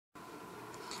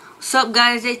What's up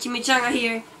guys, Chimichanga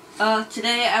here.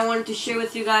 Today I wanted to share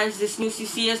with you guys this new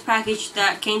CCS package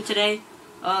that came today.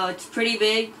 It's pretty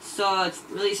big, so it's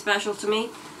really special to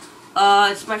me.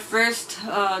 It's my first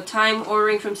time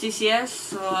ordering from CCS,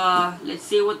 so let's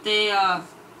see what they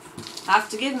have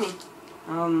to give me.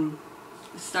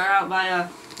 Let's start out by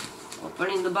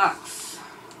opening the box.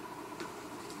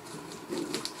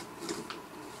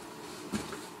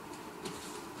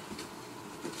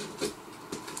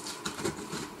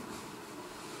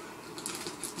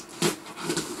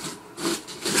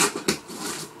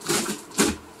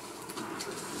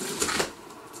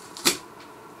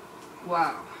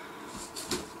 Wow,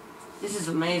 this is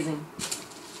amazing.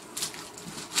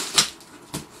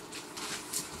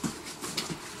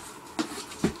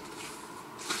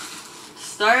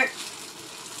 Start,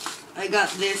 I got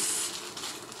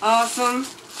this awesome,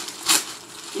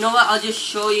 you know what, I'll just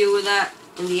show you that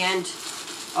in the end,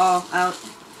 all out.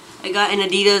 I got an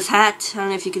Adidas hat. I don't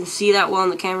know if you can see that well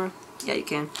on the camera. Yeah, you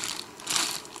can.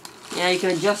 Yeah, you can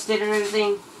adjust it and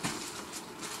everything.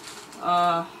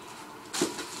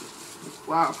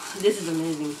 Wow, this is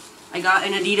amazing. I got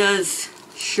an Adidas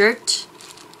shirt.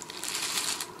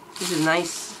 This is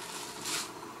nice.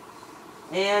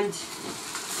 And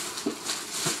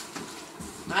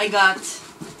I got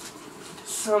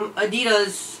some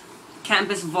Adidas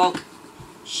Campus Volk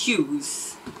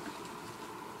shoes.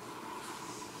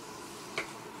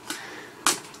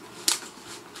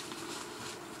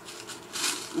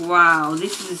 Wow,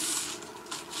 this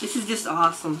is just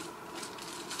awesome.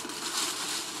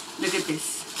 Look at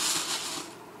this.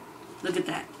 Look at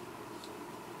that.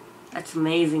 That's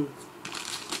amazing.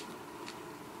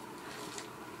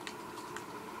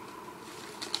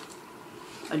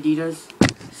 Adidas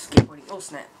skateboarding. Oh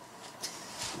snap.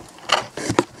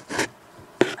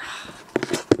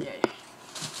 Yeah.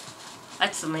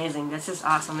 That's amazing. That's just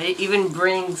awesome. It even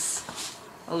brings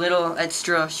a little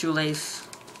extra shoelace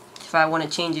if I want to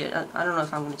change it. I don't know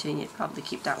if I'm going to change it. Probably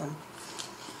keep that one.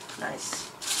 Nice.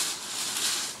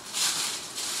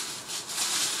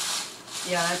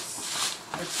 Yeah,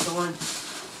 that's the one.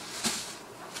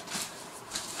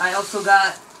 I also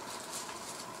got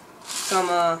some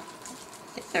I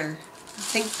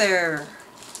think they're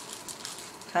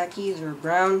khakis or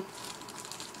brown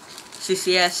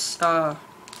CCS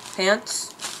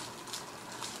pants.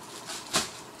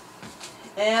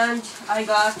 And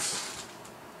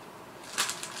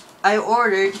I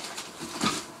ordered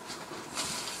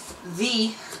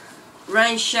the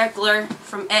Ryan Sheckler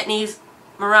from Etnies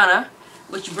Marana,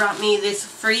 which brought me this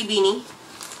free beanie.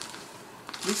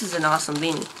 This is an awesome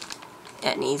beanie.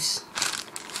 Etnies.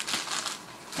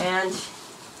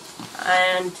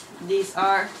 And these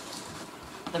are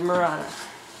the Marana.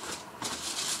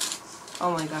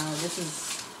 Oh my god,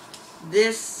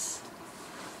 this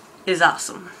is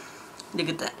awesome. Look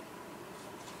at that.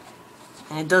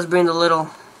 And it does bring the little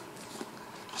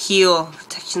heel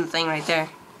protection thing right there.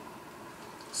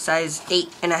 Size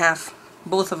 8.5.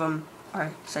 Both of them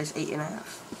are size 8.5.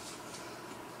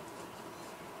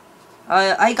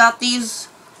 I got these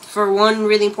for one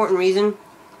really important reason.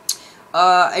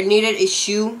 I needed a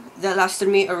shoe that lasted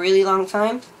me a really long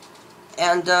time,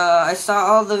 and I saw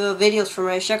all the videos from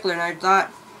Ryan Sheckler, and I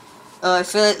thought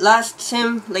if it lasts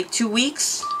him like 2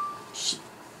 weeks,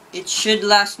 it should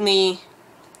last me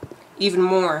even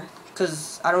more,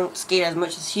 because I don't skate as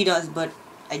much as he does, but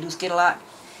I do skate a lot.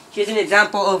 Here's an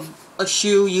example of a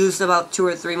shoe used about 2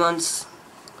 or 3 months.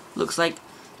 Looks like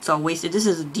it's all wasted. This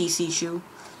is a DC shoe.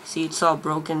 See, it's all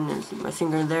broken. There's my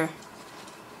finger in there.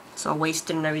 It's all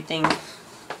wasted and everything.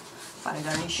 But I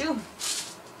got a new shoe.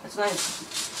 That's nice.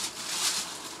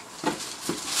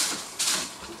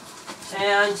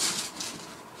 And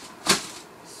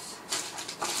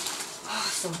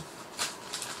awesome.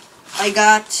 I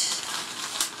got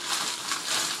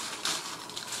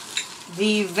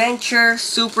the Venture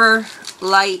Super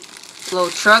Light Low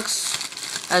Trucks.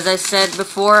 As I said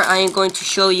before, I am going to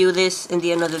show you this in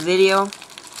the end of the video.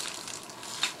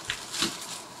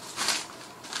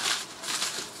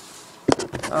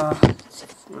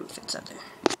 It fits out there.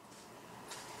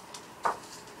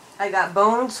 I got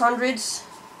Bones hundreds,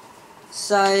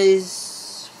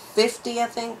 size 50, I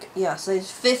think. Yeah,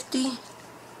 size 50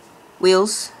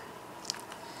 wheels.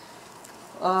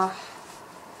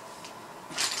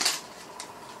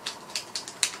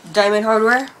 Diamond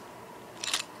hardware.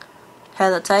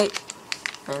 Hella tight.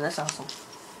 Man, that's awesome.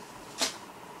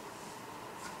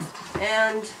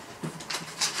 And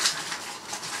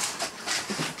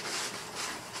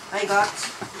I got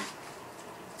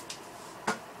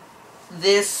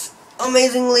this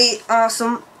amazingly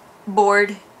awesome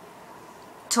board,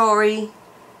 Tory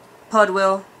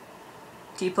Pudwell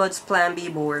T-Put's Plan B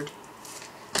board.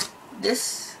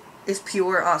 This is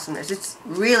pure awesomeness. It's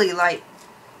really light.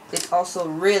 It's also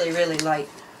really, really light.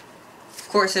 Of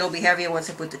course, it'll be heavier once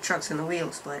I put the trucks and the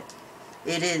wheels, but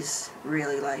it is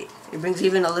really light. It brings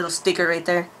even a little sticker right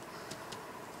there.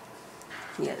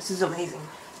 Yeah, this is amazing.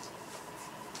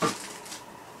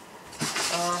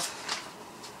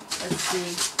 Let's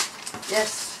see.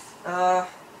 Yes,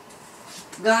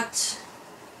 got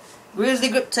Grizzly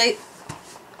grip tape.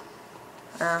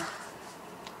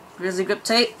 Grizzly grip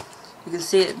tape. You can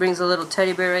see it brings a little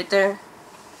teddy bear right there.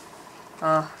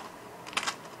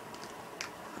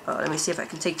 Let me see if I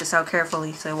can take this out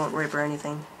carefully so it won't rip or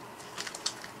anything.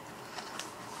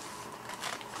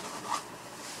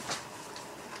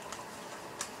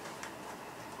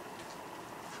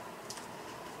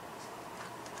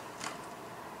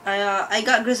 I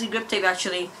got Grizzly grip tape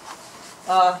actually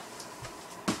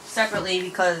separately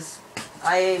because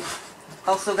I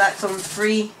also got some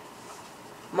free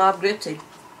mob grip tape.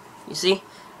 You see?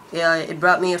 Yeah, it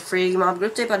brought me a free mob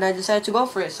grip tape and I decided to go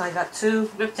for it. So I got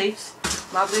 2 grip tapes,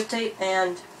 mob grip tape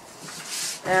and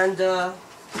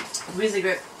Grizzly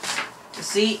grip.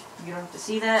 Receipt, you don't have to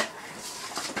see that.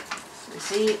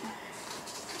 Receipt.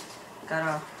 Got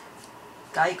a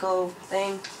Geico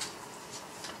thing.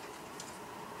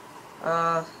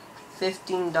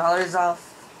 $15 off.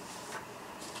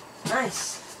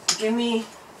 Nice. Give me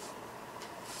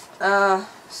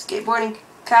skateboarding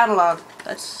catalog.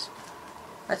 That's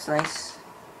nice.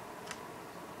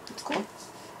 That's cool.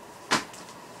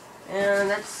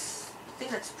 And I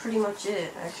think that's pretty much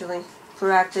it actually.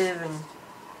 Proactive and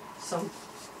some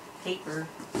paper.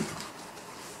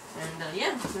 And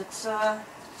yeah, that's I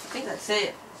think that's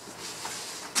it.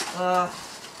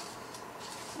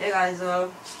 Yeah guys,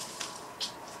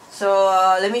 so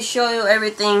let me show you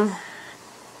everything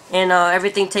and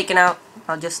everything taken out.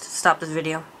 I'll just stop this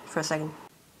video for a second.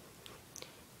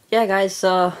 Yeah guys,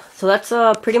 so that's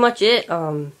pretty much it.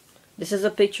 This is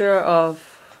a picture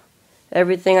of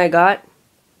everything I got.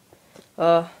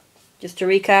 Just to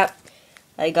recap,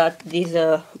 I got these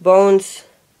Bones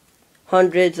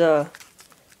hundreds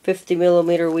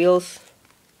 50mm wheels.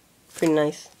 Pretty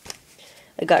nice.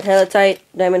 I got Helatite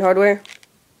diamond hardware.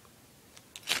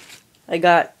 I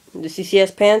got the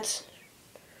CCS pants.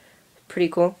 Pretty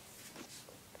cool.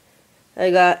 I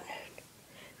got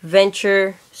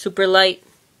Venture super light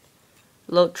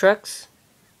load trucks,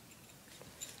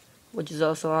 which is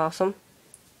also awesome.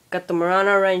 Got the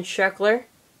Marana Ryan Shackler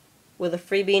with a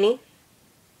free beanie.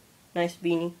 Nice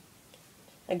beanie.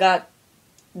 I got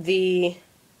the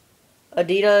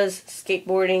Adidas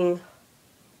skateboarding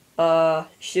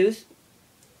shoes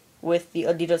with the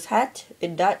Adidas hat.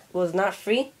 That was not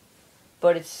free,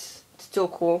 but it's still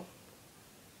cool.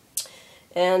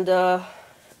 And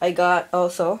I got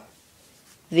also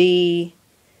the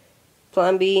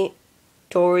Plan B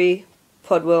Tory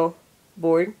Pudwell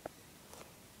board.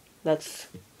 That's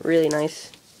really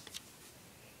nice.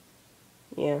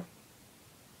 Yeah.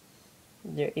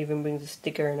 There even brings a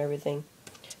sticker and everything.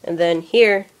 And then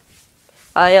here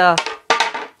I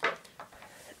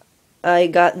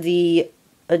got the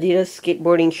Adidas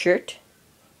skateboarding shirt,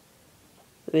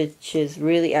 which is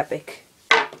really epic.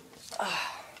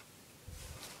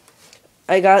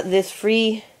 I got this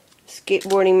free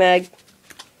skateboarding mag.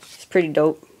 It's pretty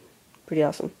dope. Pretty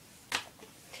awesome.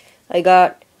 I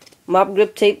got mob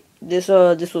grip tape. This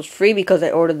was free because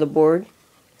I ordered the board.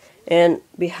 And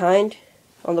behind,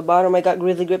 on the bottom, I got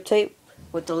Grizzly grip tape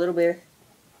with the little bear.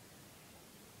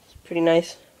 It's pretty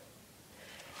nice.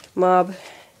 Mob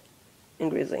and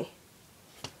Grizzly.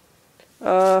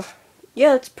 Yeah,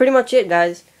 that's pretty much it,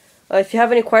 guys. If you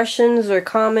have any questions or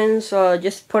comments,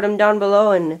 just put them down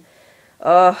below and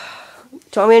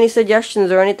tell me any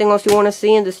suggestions or anything else you want to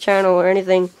see in this channel or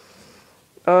anything.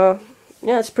 Yeah,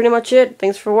 that's pretty much it.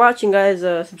 Thanks for watching, guys.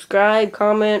 Subscribe,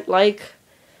 comment, like.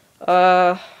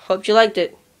 Hope you liked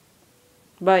it.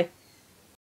 Bye.